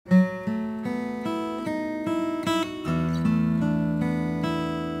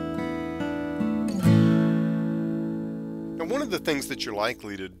the things that you're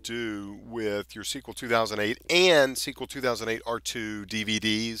likely to do with your SQL 2008 and SQL 2008 R2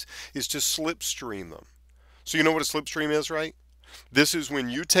 DVDs is to slipstream them. So you know what a slipstream is, right? This is when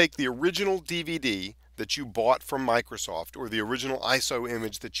you take the original DVD that you bought from Microsoft or the original ISO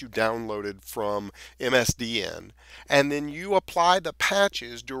image that you downloaded from MSDN, and then you apply the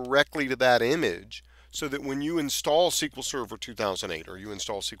patches directly to that image so that when you install SQL Server 2008 or you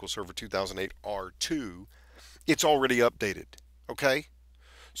install SQL Server 2008 R2, it's already updated, okay?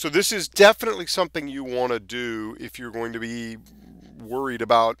 So this is definitely something you want to do if you're going to be worried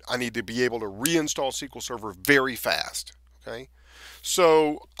about, I need to be able to reinstall SQL Server very fast, okay?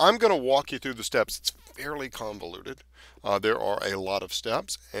 So I'm going to walk you through the steps. It's fairly convoluted. There are a lot of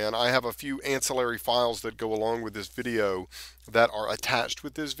steps, and I have a few ancillary files that go along with this video that are attached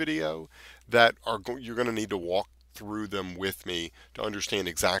with this video that you're going to need to walk through them with me to understand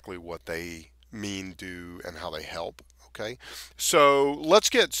exactly what they mean, do, and how they help. Okay, so let's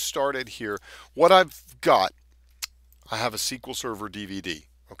get started here. What I've got, I have a SQL Server DVD.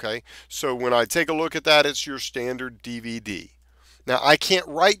 Okay, so when I take a look at that, it's your standard DVD. Now I can't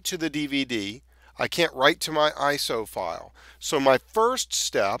write to the DVD. I can't write to my ISO file. So my first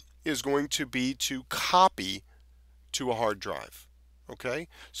step is going to be to copy to a hard drive. Okay,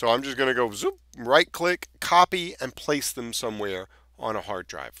 so I'm just going to go zoop, right click, copy, and place them somewhere on a hard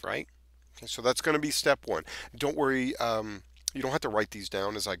drive, right? Okay, so that's going to be step one. Don't worry, you don't have to write these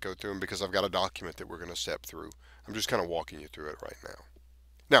down as I go through them because I've got a document that we're going to step through. I'm just kind of walking you through it right now.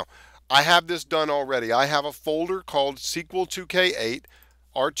 Now, I have this done already. I have a folder called SQL 2K8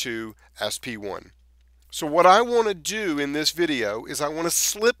 R2 SP1. So what I want to do in this video is I want to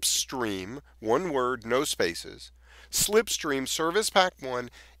slipstream, one word, no spaces, slipstream Service Pack 1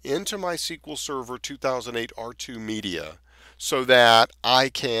 into my SQL Server 2008 R2 media so that I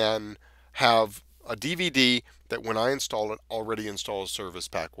can have a DVD that when I install it already installs Service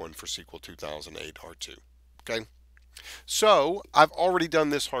Pack 1 for SQL 2008 R2. Okay, so I've already done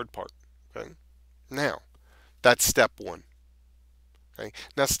this hard part. Okay, now that's step one. Okay,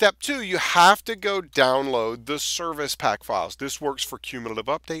 now step two, you have to go download the Service Pack files. This works for cumulative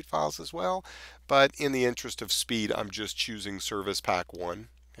update files as well, but in the interest of speed, I'm just choosing Service Pack 1.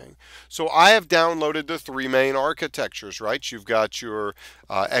 Okay. So I have downloaded the three main architectures, right? You've got your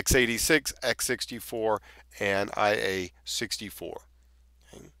x86, x64, and IA64.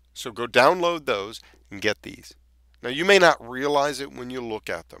 Okay. So go download those and get these. Now you may not realize it when you look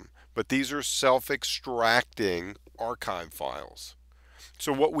at them, but these are self-extracting archive files.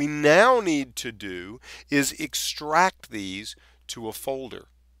 So what we now need to do is extract these to a folder.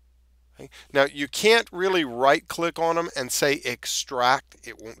 Okay. Now you can't really right click on them and say extract,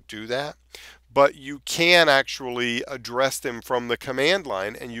 it won't do that, but you can actually address them from the command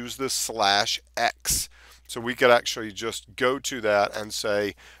line and use the /x. So we could actually just go to that and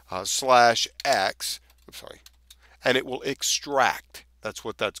say /x, sorry, and it will extract. That's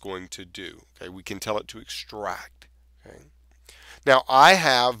what that's going to do. Okay, we can tell it to extract. Okay. Now I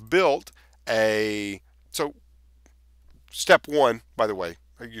have built so step one, by the way,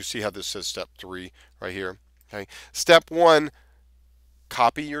 you see how this says step 3 right here. Okay. Step 1,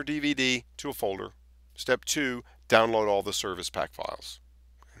 copy your DVD to a folder. Step 2, download all the Service Pack files.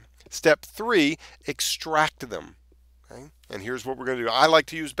 Okay. Step 3, extract them. Okay. And here's what we're going to do. I like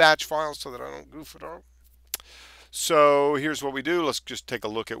to use batch files so that I don't goof it up. So here's what we do. Let's just take a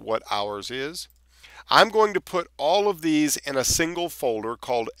look at what ours is. I'm going to put all of these in a single folder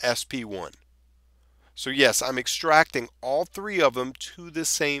called SP1. So yes, I'm extracting all three of them to the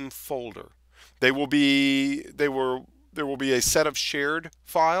same folder. There will be a set of shared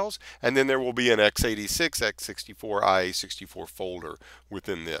files, and then there will be an x86, x64, IA64 folder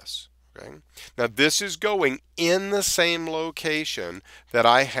within this. Okay? Now this is going in the same location that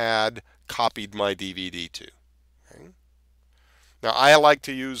I had copied my DVD to. Okay? Now I like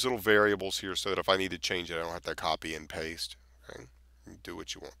to use little variables here so that if I need to change it, I don't have to copy and paste. Okay? Do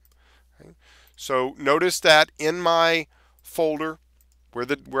what you want. Okay? So notice that in my folder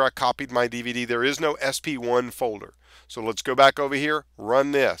where I copied my DVD, there is no SP1 folder. So let's go back over here,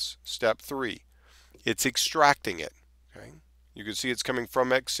 run this, step 3. It's extracting it. Okay? You can see it's coming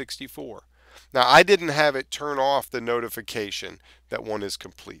from x64. Now I didn't have it turn off the notification that one is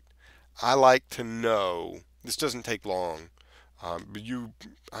complete. I like to know, this doesn't take long, but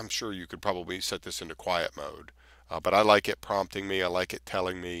I'm sure you could probably set this into quiet mode, but I like it prompting me, I like it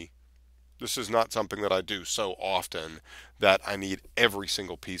telling me. This is not something that I do so often that I need every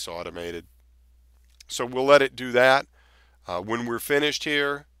single piece automated. So we'll let it do that. When we're finished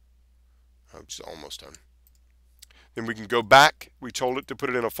here, it's almost done. Then we can go back. We told it to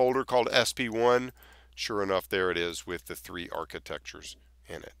put it in a folder called SP1. Sure enough, there it is with the 3 architectures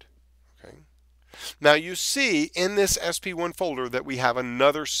in it. Okay. Now you see in this SP1 folder that we have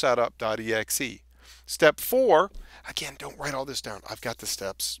another setup.exe. Step 4, again, don't write all this down. I've got the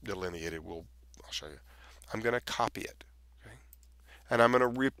steps delineated. I'll show you. I'm going to copy it. Okay. And I'm going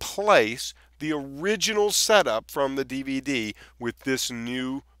to replace the original setup from the DVD with this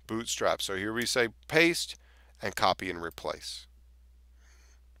new bootstrap. So here we say paste and copy and replace.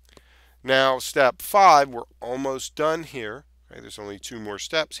 Now step 5, we're almost done here. Okay, there's only 2 more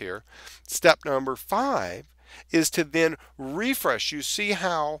steps here. Step number 5 is to then refresh. You see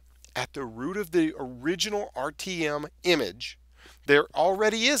how at the root of the original RTM image, there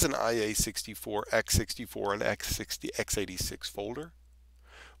already is an IA64, X64, and X86 folder.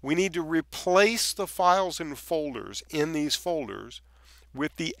 We need to replace the files and folders in these folders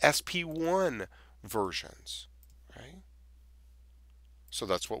with the SP1 versions. Okay? So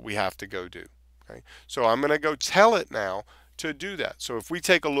that's what we have to go do. Okay? So I'm going to go tell it now to do that. So if we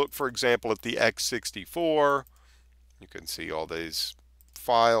take a look, for example, at the X64, you can see all these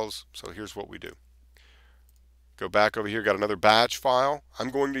files. So here's what we do. Go back over here, got another batch file. I'm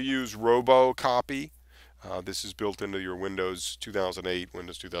going to use robocopy. This is built into your Windows 2008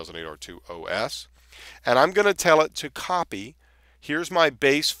 R2 OS. And I'm going to tell it to copy. Here's my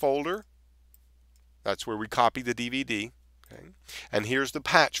base folder. That's where we copy the DVD. Okay. And here's the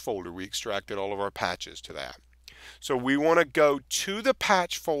patch folder. We extracted all of our patches to that. So we want to go to the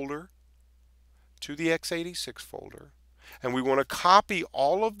patch folder, to the x86 folder, and we want to copy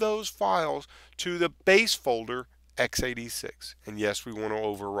all of those files to the base folder x86. And yes, we want to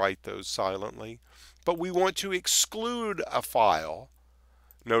overwrite those silently, but we want to exclude a file.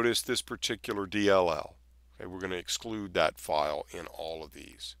 Notice this particular DLL. Okay, we're going to exclude that file in all of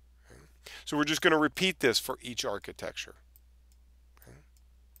these. Okay. So we're just going to repeat this for each architecture.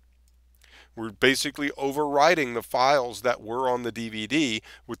 We're basically overwriting the files that were on the DVD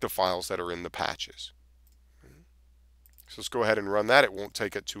with the files that are in the patches. So let's go ahead and run that. It won't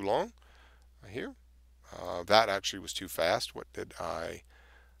take it too long. Here, that actually was too fast. What did I've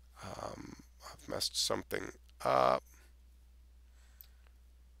messed something up.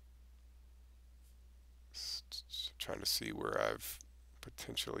 Trying to see where I've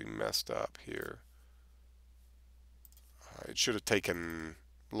potentially messed up here. It should have taken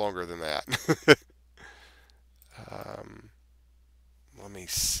longer than that. Let me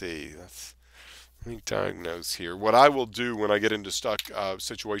see. Let me diagnose here. What I will do when I get into stuck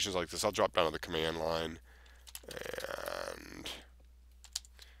situations like this, I'll drop down to the command line, and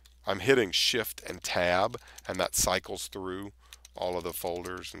I'm hitting Shift and Tab, and that cycles through all of the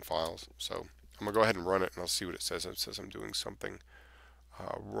folders and files. So I'm going to go ahead and run it, and I'll see what it says. It says I'm doing something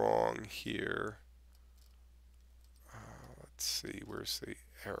wrong here. Let's see, where's the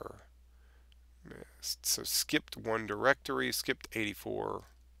error? So skipped one directory, skipped 84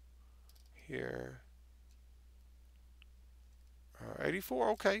 here. 84,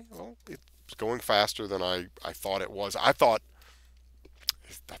 okay. Well, it's going faster than I thought it was. I thought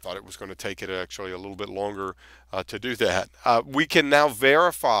it was going to take it actually a little bit longer to do that. We can now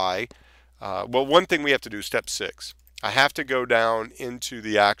verify. Well, one thing we have to do, step 6. I have to go down into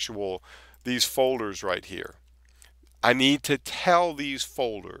these folders right here. I need to tell these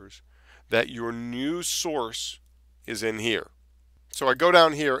folders that your new source is in here. So I go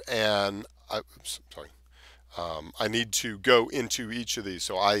down here and I need to go into each of these.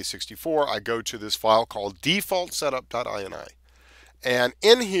 So IA64, I go to this file called defaultsetup.ini. And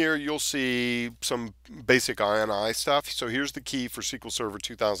in here, you'll see some basic INI stuff. So here's the key for SQL Server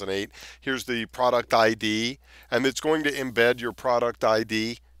 2008. Here's the product ID, and it's going to embed your product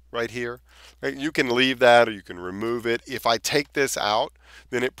ID right here. You can leave that or you can remove it. If I take this out,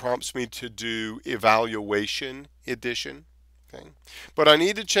 then it prompts me to do evaluation edition. Okay. But I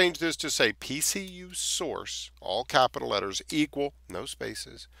need to change this to say PCU source, all capital letters, equal, no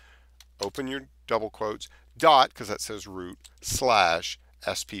spaces, open your double quotes, dot, because that says root, slash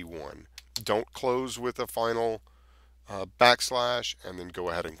SP1. Don't close with a final backslash, and then go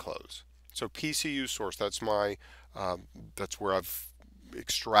ahead and close. So PCU source, that's where I've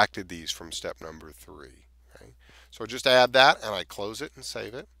extracted these from step number 3. Okay. So just add that, and I close it and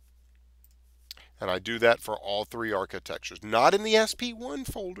save it. And I do that for all 3 architectures, not in the SP1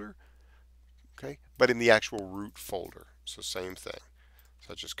 folder, okay, but in the actual root folder. So same thing.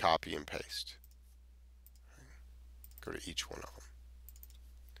 So I just copy and paste. Go to each one of them.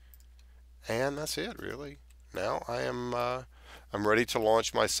 And that's it, really. Now I'm ready to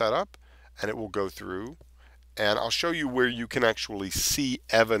launch my setup, and it will go through. And I'll show you where you can actually see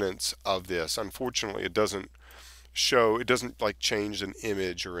evidence of this. Unfortunately, it doesn't show, it doesn't like change an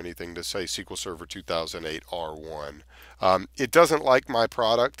image or anything to say SQL Server 2008 R1. It doesn't like my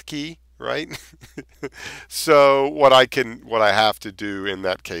product key, right? So what I have to do in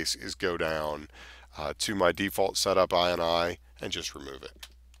that case is go down to my default setup INI and just remove it.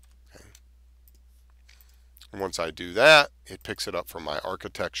 Okay. And once I do that, it picks it up from my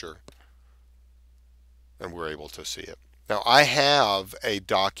architecture and we're able to see it. Now I have a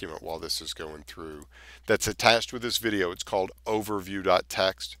document while this is going through that's attached with this video. It's called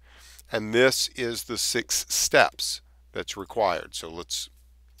overview.txt, and this is the 6 steps that's required. So let's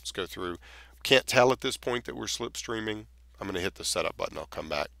go through. Can't tell at this point that we're slipstreaming. I'm going to hit the setup button. I'll come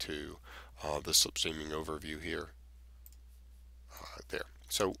back to the slipstreaming overview here. There.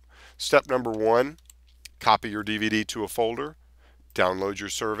 So step number 1, copy your DVD to a folder, download your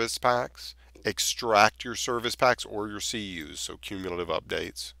service packs, extract your service packs or your CUs, so cumulative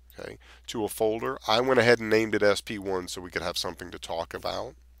updates, okay, to a folder. I went ahead and named it SP1 so we could have something to talk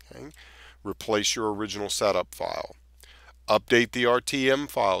about. Okay. Replace your original setup file. Update the RTM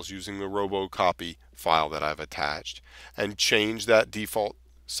files using the robocopy file that I've attached, and change that default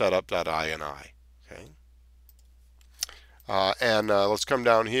setup.ini. Okay. Let's come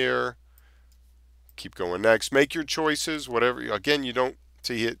down here. Keep going next. Make your choices. Whatever. Again, you don't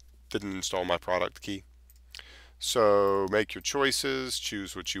see it. Didn't install my product key. So make your choices,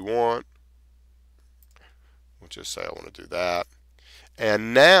 choose what you want. We'll just say I want to do that.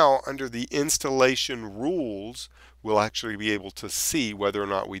 And now under the installation rules, we'll actually be able to see whether or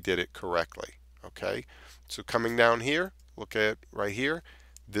not we did it correctly. Okay, so coming down here, look at right here.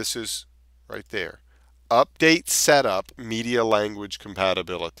 This is right there. Update setup media language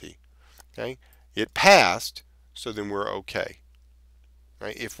compatibility. Okay, it passed, so then we're okay.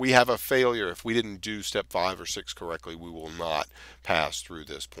 Right? If we have a failure, if we didn't do step 5 or 6 correctly, we will not pass through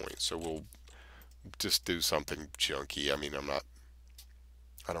this point. So we'll just do something junky. I mean,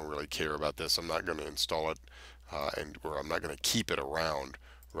 I don't really care about this. I'm not going to install it, or I'm not going to keep it around,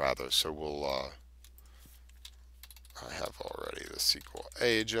 rather. So we'll, I have already the SQL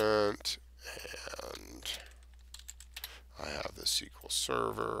agent, and I have the SQL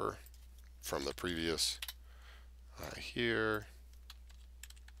Server from the previous here.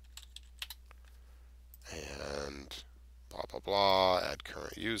 And blah, blah, blah, add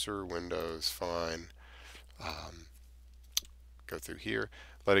current user, Windows, fine. Go through here,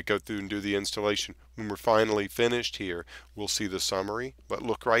 let it go through and do the installation. When we're finally finished here, we'll see the summary, but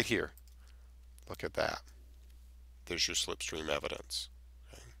look right here. Look at that. There's your slipstream evidence.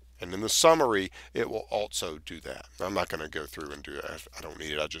 Okay. And in the summary, it will also do that. I'm not going to go through and do it. I don't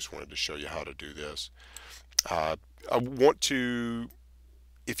need it. I just wanted to show you how to do this. I want to,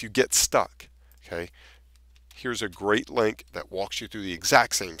 if you get stuck, okay, here's a great link that walks you through the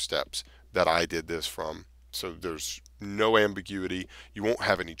exact same steps that I did this from. So there's no ambiguity. You won't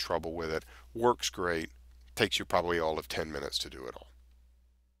have any trouble with it. Works great. Takes you probably all of 10 minutes to do it all.